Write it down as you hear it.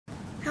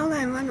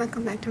everyone,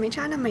 welcome back to my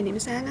channel. My name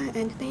is Anna,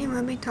 and today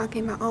we'll be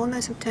talking about all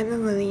the September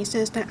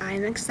releases that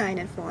I'm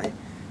excited for.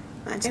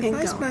 Let's get going. The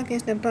first book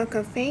is The Book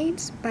of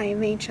Fates by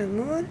Rachel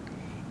Moore.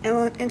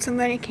 It's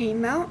already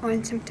came out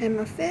on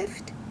September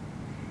 5th.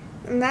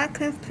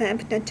 Radcliffe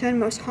Prep, the third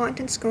most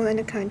haunted school in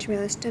the country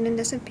where student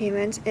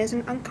disappearance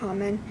isn't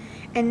uncommon,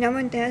 and no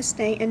one dares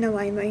stay in the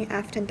library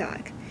after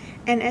dark.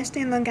 And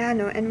Esther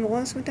Logano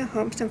enrolls with the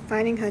hopes of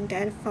finding her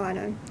dead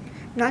father.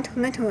 Not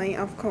literally,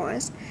 of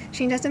course.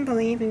 She doesn't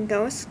believe in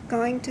ghosts.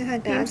 Going to her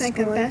dad's seems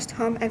like her best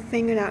hope at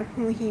figuring out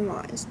who he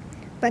was.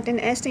 But then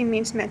Esther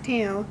meets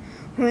Mateo,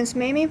 who is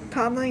maybe,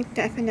 probably,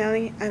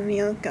 definitely a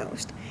real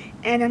ghost,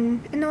 and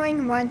an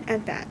annoying one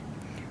at that.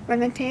 When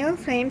Mateo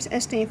flames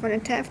Esther for the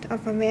theft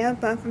of a rare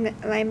book from the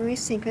library's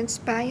secret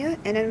spire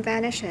and then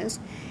vanishes,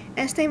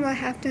 Esther will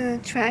have to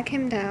track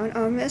him down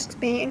or risk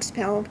being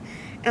expelled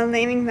and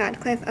leaving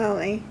Radcliffe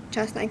early,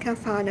 just like her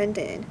father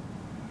did.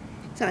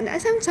 So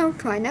that sounds so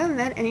cool. I never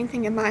read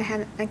anything about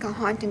having like a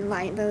haunted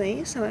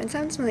library, so it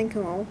sounds really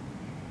cool.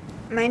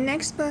 My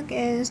next book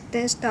is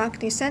This Dark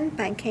Descent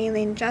by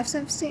Kayleen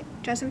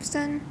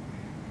Josephson,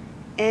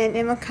 and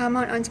it will come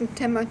out on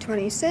September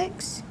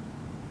 26th.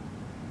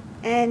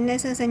 And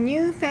this is a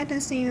new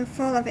fantasy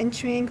full of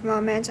intrigue,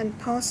 romance, and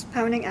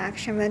post-pounding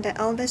action where the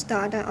eldest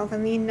daughter of a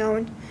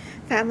renowned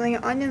family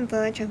on the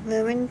verge of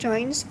ruin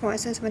joins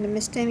forces with a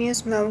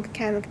mysterious rogue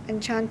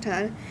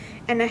enchanter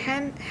and a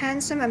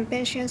handsome,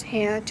 ambitious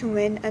heir to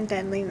win a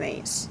deadly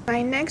race.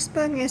 My next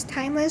book is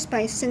Timeless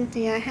by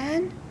Cynthia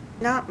Han.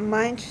 Not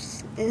much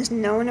is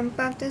known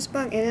about this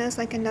book. It is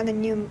like another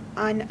new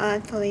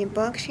unearthly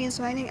book she is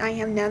writing. I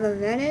have never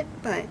read it,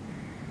 but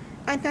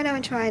I thought I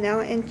would try it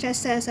out. It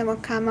just says it will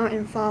come out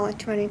in fall of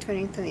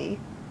 2023.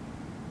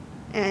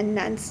 And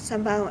that's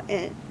about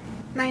it.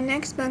 My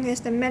next book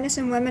is The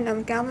Medicine Women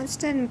of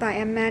Galveston by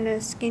Amanda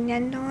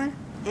Skinnendor.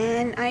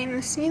 And I'm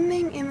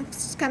assuming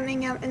it's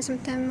coming out in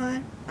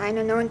September. I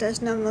don't know,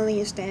 there's no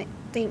release date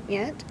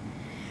yet.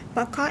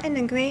 But caught in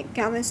the Great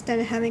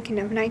Galveston Hurricane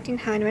of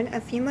 1900,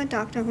 a female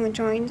doctor who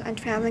joins a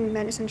traveling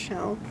medicine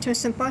show to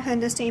support her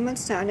disabled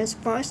son is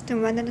forced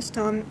to weather the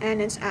storm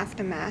and its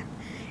aftermath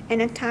in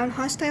a town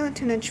hostile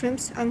to the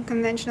troops'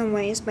 unconventional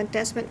ways but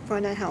desperate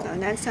for their help. So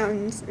that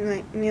sounds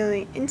like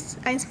really,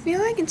 I feel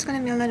like it's going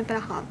to be a little bit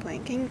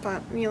heartbreaking,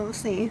 but we'll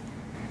see.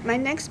 My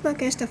next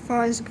book is The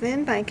Forest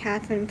Grimm by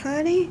Catherine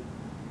Purdy.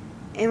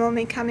 It will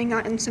be coming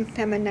out on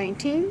September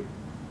 19th.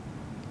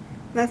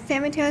 Where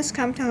fairy tales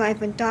come to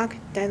life with dark,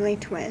 deadly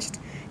twist.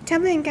 Tell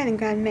me again,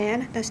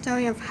 Grandman, the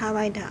story of how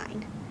I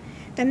died.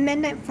 The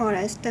Midnight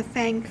Forest, the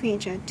Fang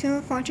Creature,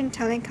 two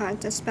fortune-telling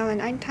cards that spell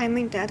an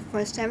untimely death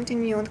for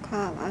 17-year-old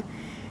Clara.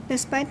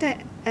 Despite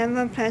the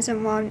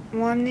ever-present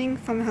warning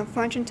from her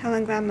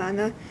fortune-telling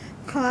grandmother,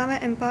 Clara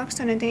embarks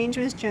on a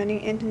dangerous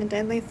journey into the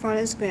deadly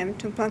Forest Grimm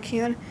to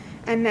procure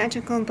a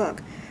magical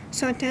book,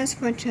 Sortes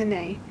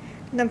Fortunae,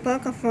 the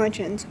Book of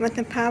Fortunes, with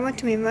the power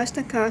to reverse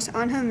the curse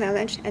on her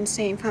village and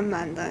save her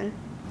mother.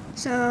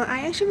 So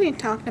I actually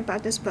talked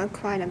about this book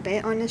quite a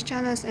bit on this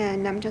channel,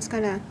 and I'm just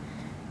gonna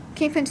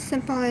keep it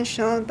simple and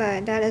short,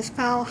 but that is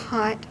Foul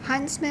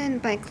Huntsman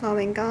by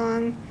Chloe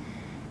Gong,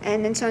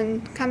 and it's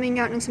coming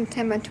out on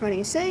September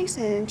 26th,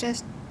 and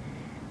just,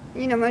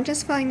 we're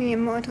just following the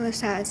immortal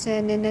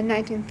assassin in the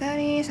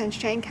 1930s and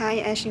Shanghai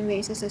as she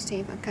races to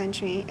save her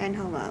country and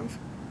her love.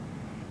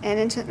 And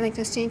it's like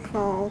the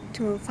sequel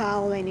to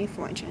Foul Lady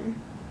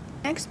Fortune.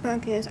 Next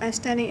book is A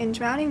Study in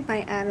Drowning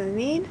by Ava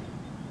Reed,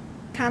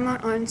 come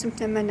out on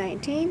September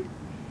 19th.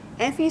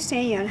 Effie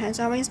Sayre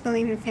has always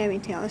believed in fairy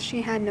tales.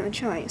 She had no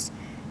choice.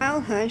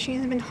 Childhood, she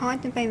has been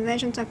haunted by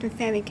visions of the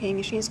Fairy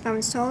King. She has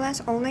found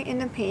solace only in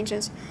the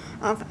pages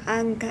of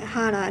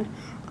Angharad,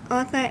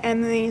 author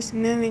Emery's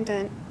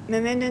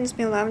Meridan's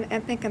beloved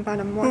epic about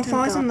a mortal who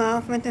falls in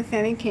love with the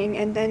Fairy King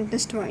and then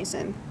destroys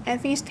him.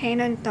 Effie's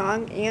tailored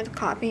dog-eared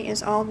copy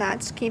is all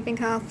that's keeping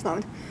her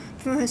afloat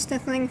through her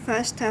stifling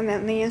first term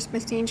at Leah's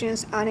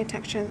prestigious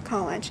architecture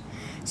college.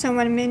 So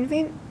when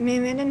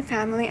Meridan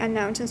family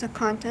announces a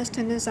contest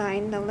to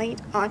design the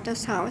late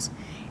author's house,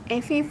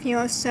 Effie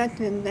feels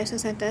certain this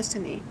is her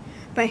destiny.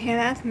 But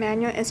Herath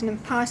Manual is an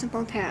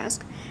impossible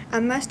task,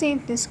 a musty,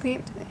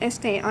 discreet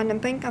estate on the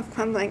brink of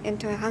crumbling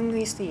into a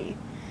hungry sea.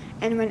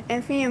 And when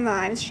Effie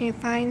arrives, she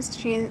finds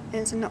she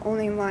isn't the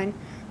only one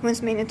who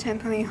has made a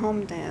temporary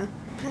home there.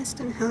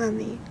 Preston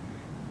Hillary,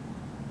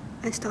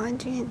 a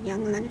star-intrigued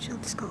young literature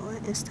scholar,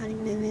 is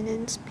studying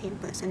Meridan's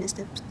papers and is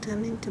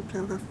determined to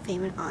prove her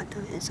favorite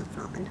author is a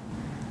fraud.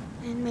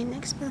 And my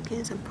next book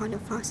is A Part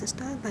of Foster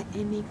Star by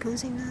Amy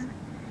Kuzinan,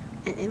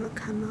 and it will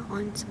come out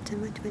on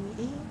September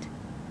 28th.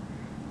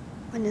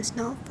 When the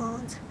snow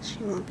falls, she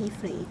will be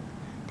free.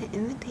 The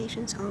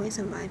invitations always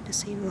arrive the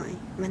same way,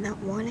 without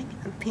warning,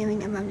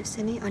 appearing around the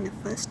city on the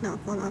first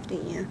snowfall of the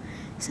year,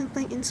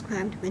 simply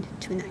inscribed with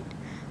 "Tonight."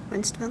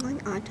 When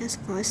struggling artist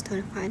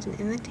Forrester finds an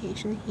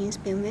invitation, he is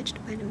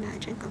bewitched by the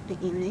magic of the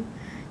evening,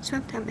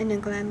 swept up in the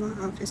glamour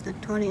of his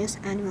notorious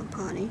annual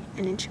party,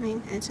 and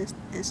intrigued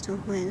as to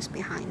who is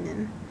behind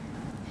them.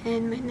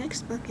 And my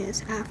next book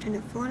is After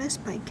the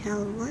Forest by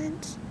Kel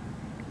Woods.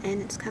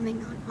 and it's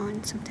coming out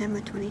on September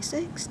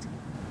 26th.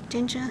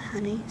 Ginger,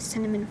 Honey,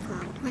 Cinnamon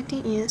Flower.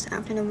 20 years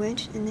after the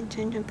witch in the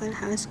gingerbread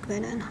house,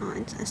 Greta and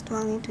Hans are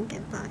struggling to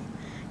get by.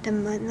 The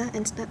mother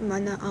and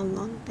stepmother are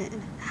long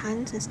dead.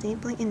 Hans is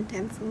deeply in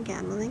debt from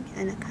gambling,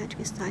 and the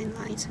countryside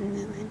lies in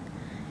ruin.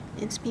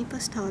 It's people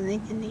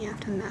starving in the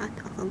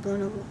aftermath of a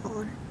brutal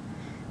war.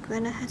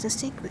 Greta has a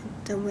secret,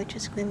 the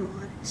witch's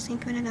grimoire,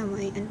 secreted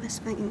away and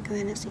whispered in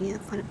Greta's ear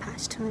for the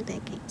past 2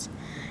 decades,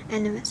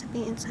 and the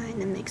recipe inside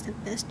that makes the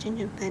best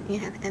gingerbread you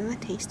have ever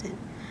tasted.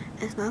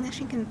 As long as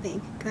she can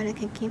bake, Greta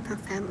can keep her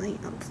family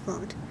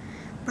afloat.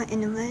 But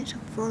in a village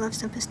full of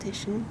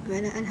superstition,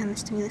 Greta and her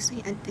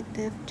mysteriously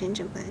addictive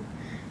gingerbread,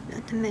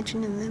 not to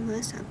mention the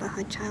rumors about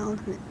her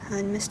childhood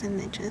Mr.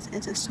 Mitch's,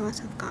 is a source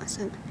of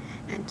gossip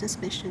and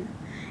suspicion.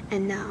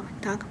 And now,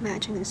 dark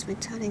magic is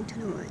returning to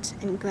the woods,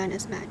 and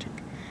Greta's magic.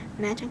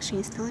 Magic she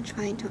is still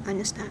trying to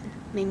understand,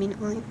 maybe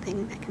the only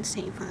thing that can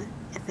save her,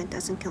 if it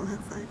doesn't kill her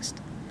first.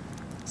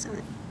 So,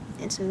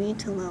 it's a read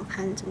to love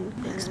Hans and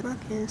Greta. Next book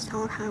is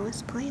Tall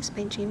House Place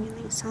by Jamie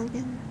Lee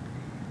Sullivan,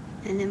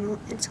 and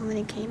it's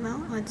already came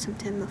out on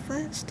September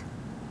 1st.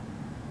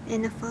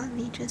 In the far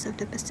reaches of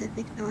the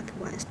Pacific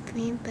Northwest,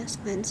 3 best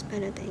friends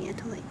spend a day at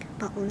the lake,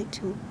 but only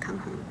 2 come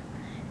home.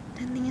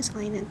 10 years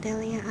later,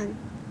 Delia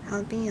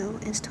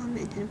Albio is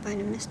tormented by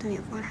the mystery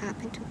of what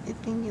happened to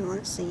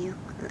 15-year-old Zia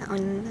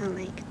on the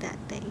lake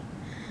that day.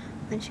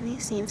 When she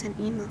receives an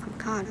email from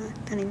Carter,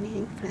 the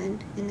remaining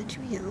friend in the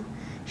trio,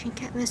 she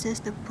can't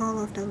resist the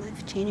pull of the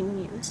life-changing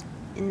news.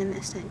 In the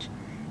message,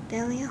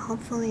 Delia,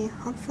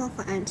 hopeful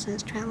for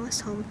answers,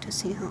 travels home to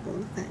see her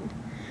old friend.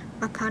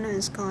 But Carter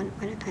is gone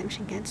by the time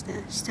she gets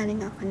there,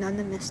 setting up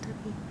another mystery.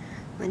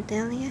 When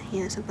Delia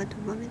hears about the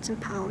women's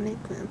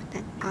empowerment group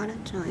that Carter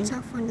joins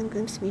up from the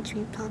group's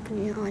retreat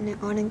property on the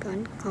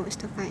Oregon coast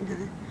to find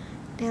her,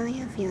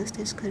 Delia feels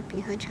this could be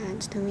her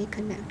chance to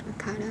reconnect with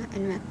Carter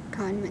and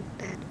reckon with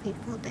that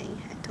fateful day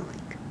at the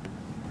lake.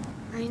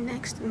 My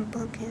next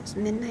book is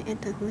Midnight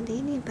at the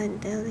Houdini by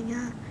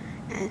Delia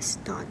S.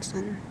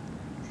 Dodson,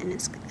 and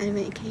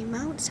it came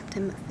out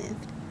September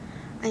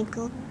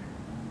 5th.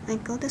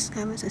 Michael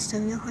discovers a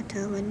surreal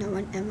hotel where no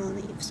one ever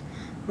leaves.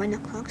 When the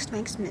clock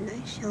strikes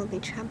midnight, she will be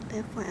trapped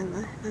there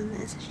forever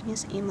unless she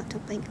is able to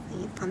break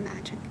free from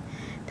magic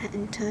that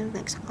in turn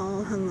breaks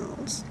all her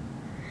rules.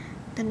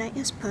 The night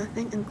is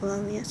perfect and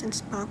glorious and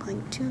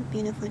sparkling, too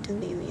beautiful to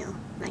be real,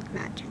 like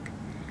magic.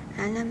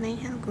 Anna may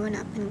have grown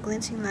up in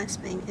glitzy Las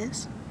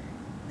Vegas,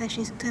 but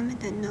she's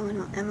determined that no one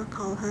will ever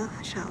call her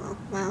shallow,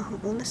 while her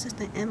older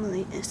sister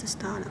Emily is the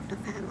star of the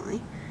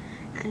family.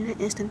 Anna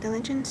is the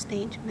diligent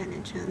stage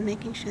manager,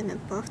 making sure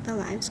that both their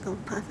lives go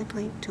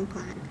perfectly to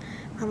plan.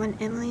 But when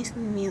Emily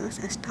reveals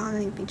a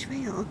startling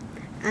betrayal,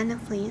 Anna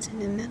flees in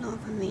the middle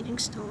of a raging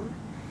storm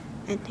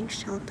and takes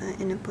shelter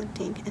in a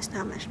boutique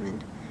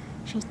establishment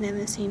she's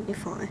never seen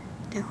before,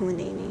 the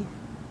Houdini.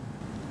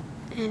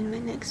 And my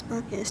next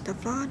book is The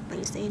Fraud by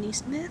Zadie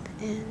Smith,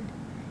 and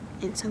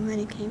it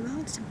already came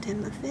out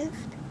September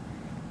 5th.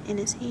 It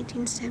is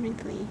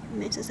 1873.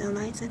 Mrs.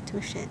 Eliza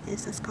Touchet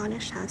is a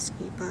Scottish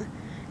housekeeper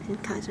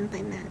and cousin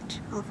by marriage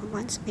of a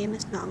once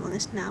famous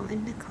novelist now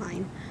in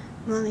decline,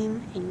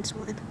 William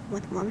Ainsworth,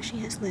 with whom she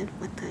has lived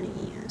for 30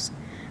 years.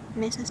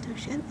 Mrs.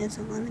 Touchet is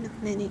a woman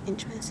of many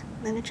interests: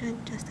 literature,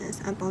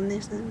 justice,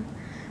 abolitionism,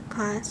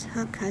 class,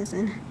 her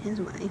cousin, his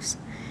wife's.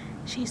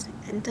 She's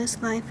in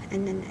this life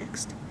and the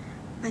next.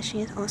 But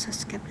she is also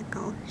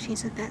skeptical. She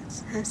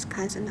suspects her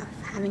cousin of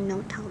having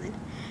no talent,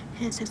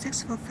 his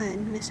successful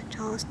friend, Mr.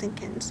 Charles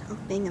Dickens,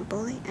 of being a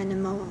bully and a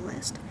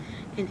moralist,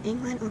 and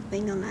England of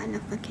being a land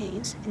of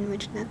facades in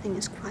which nothing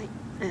is quite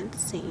what it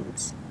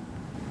seems.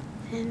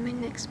 And my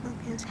next book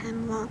is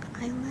Hemlock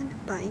Island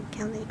by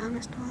Kelly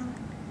Armstrong,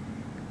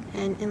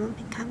 and it will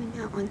be coming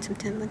out on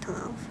September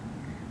 12th.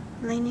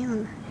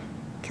 Lainey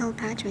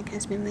Kilpatrick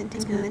has been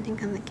renting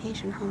her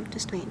vacation home to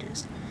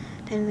strangers.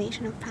 The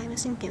invasion of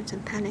privacy gives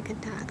and panic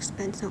attacks,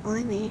 but it's the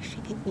only way she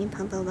can keep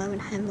her beloved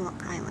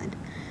Hemlock Island,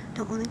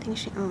 the only thing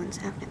she owns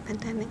after a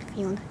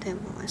pandemic-fueled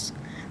divorce.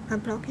 Her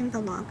broken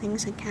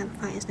belongings and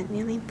campfires that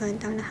nearly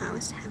burned down the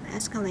house have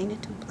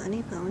escalated to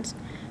bloody roads,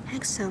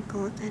 hex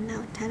circles, and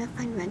now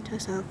terrified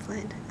renters are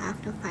afraid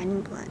after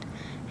finding blood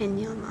and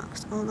nail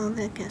marks all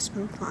over the guest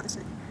room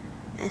closet,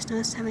 as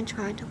those have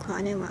tried to claw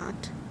their way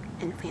out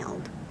and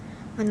failed.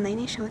 When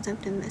Lady shows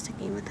up to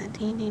investigate with her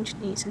teenage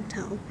niece in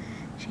tow,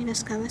 she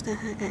discovers that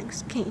her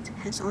ex, Kate,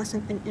 has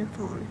also been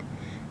informed,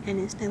 and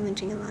instead of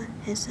Regina,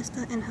 his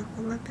sister and her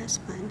former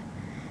best friend.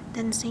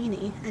 Then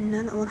Zadie,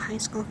 another old high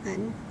school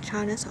friend,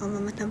 charters over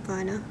with her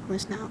brother, who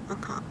is now a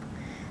cop.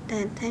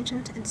 Their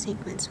intentions and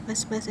secrets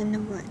whispers in the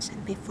woods,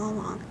 and before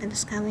long, the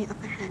discovery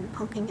of a hand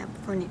poking up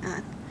from the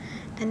earth,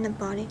 then the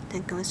body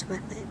that goes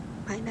with it.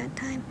 By that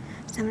time,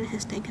 someone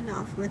has taken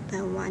off with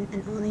the one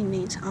and only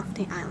mates off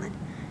the island,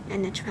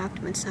 and they're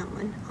trapped with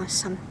someone or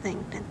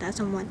something that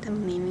doesn't want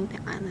them leaving the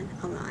island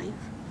alive.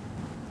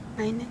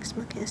 My next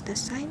book is The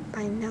Sight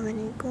by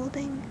Melanie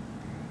Goulding,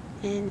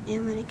 and it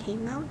already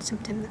came out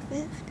September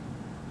 5th.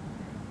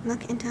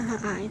 Look into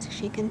her eyes,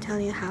 she can tell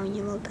you how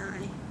you will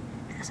die.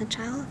 As a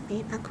child,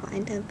 Fate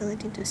acquired the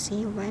ability to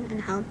see when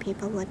and how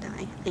people would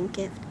die, a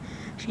gift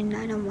she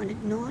neither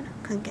wanted nor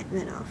could get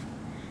rid of.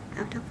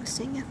 After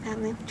foreseeing a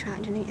family of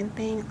tragedy and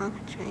being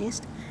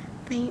ostracized,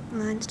 Fate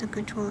learns to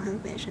control her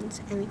visions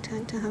and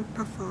return to her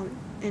perform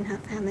in her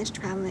family's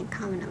traveling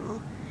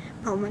carnival.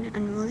 But when an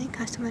unruly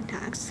customer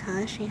attacks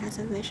her, she has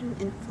a vision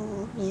in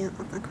full view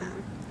of a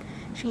crown.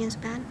 She is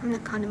banned from the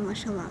carnival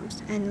she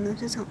loves and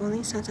loses her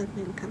only source of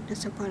income to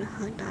support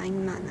her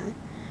dying mother.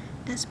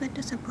 Desperate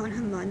to support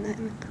her mother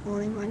and with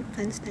only one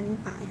friend standing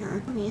by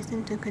her,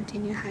 reason to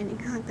continue hiding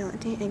her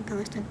ability and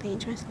goes to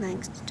dangerous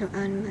lengths to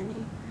earn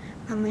money.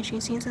 But when she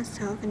sees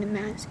herself in a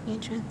man's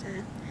future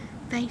death,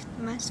 Faith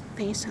must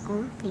face her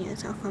own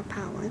fears of her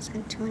powers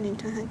and tune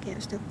into her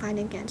gifts to fight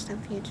against the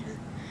future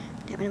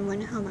that would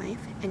ruin her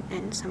life and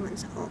end someone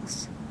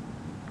else.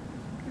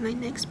 My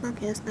next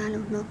book is Land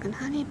of Milk and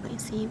Honey by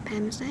C.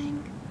 Pam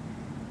Zhang,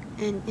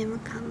 and it will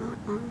come out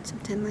on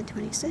September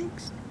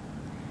 26th.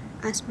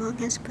 As smoke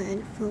has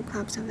spread, food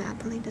crops are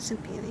rapidly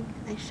disappearing.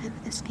 A chef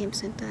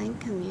escapes a dying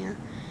career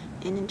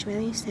in a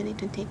dreary city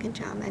to take a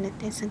job at a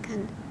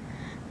distant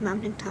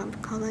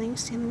mountaintop colony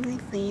seemingly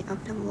free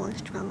of the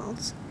world's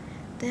troubles.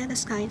 There the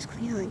sky is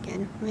clear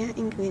again, rare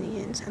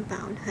ingredients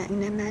abound. Her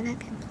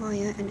enigmatic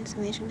employer and his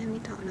visionary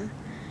daughter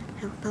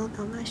have built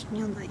a lush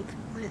new life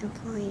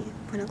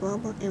for the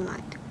global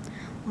elite,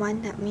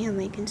 one that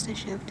reawakens the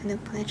chef to the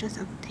pleasures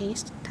of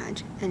taste,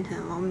 touch, and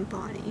her own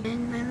body.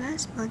 And my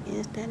last book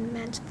is Dead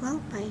Man's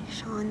Float by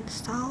Sean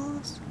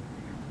Sauls,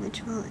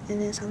 which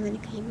it already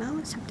came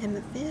out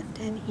September 5th,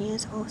 and he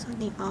is also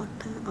the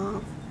author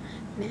of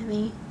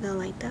Mary the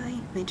Light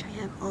Die, which I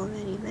have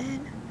already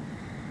read.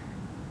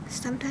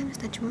 Sometimes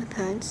the truth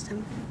hurts,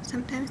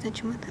 sometimes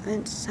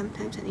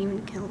it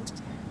even kills.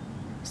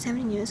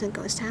 7 years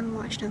ago, Sam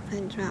watched her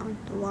friend drown.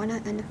 The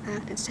water and the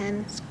fact that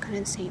Sam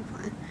couldn't save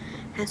her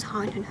has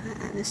haunted her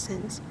ever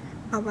since.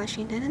 But what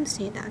she didn't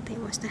see that day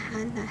was the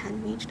hand that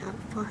had reached up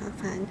for her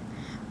friend,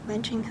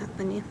 wrenching her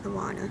beneath the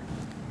water.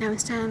 Now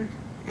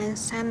as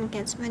Sam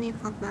gets ready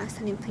for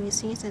varsity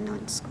preseason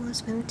on school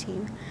swim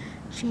team,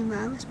 she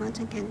vows once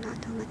again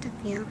not to let the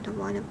fear of the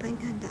water bring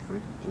her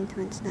down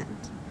into its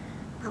depths.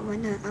 But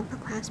when the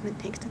upperclassman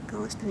takes the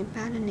girls to the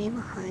abandoned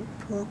neighborhood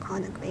pool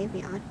called the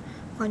Graveyard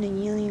for the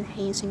yearly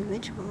hazing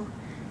ritual,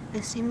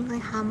 a seemingly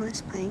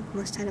harmless prank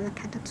will set up a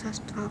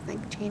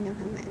catastrophic chain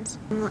of events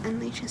and will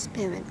unleash a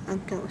spirit, a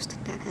ghost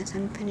that has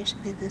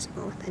unfinished business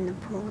both in the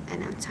pool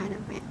and outside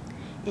of it,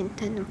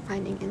 intent of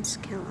finding its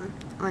killer.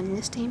 On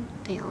this team,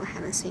 they all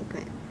have a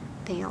secret.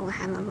 They all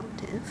have a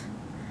motive.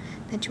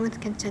 The truth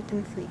can set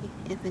them free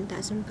if it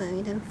doesn't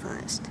bury them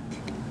first.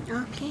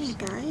 Okay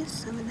guys,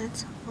 so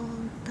that's all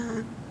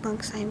the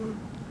books I'm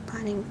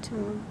planning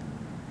to.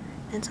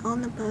 That's all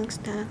the books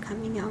that are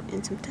coming out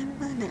in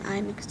September that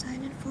I'm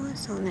excited for,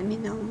 so let me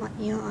know what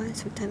your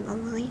September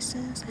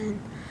releases, and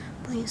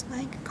please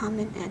like,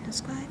 comment, and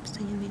subscribe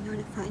so you'll be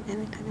notified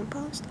every time I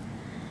post,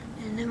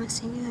 and I will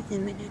see you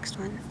in my next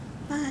one.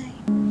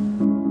 Bye!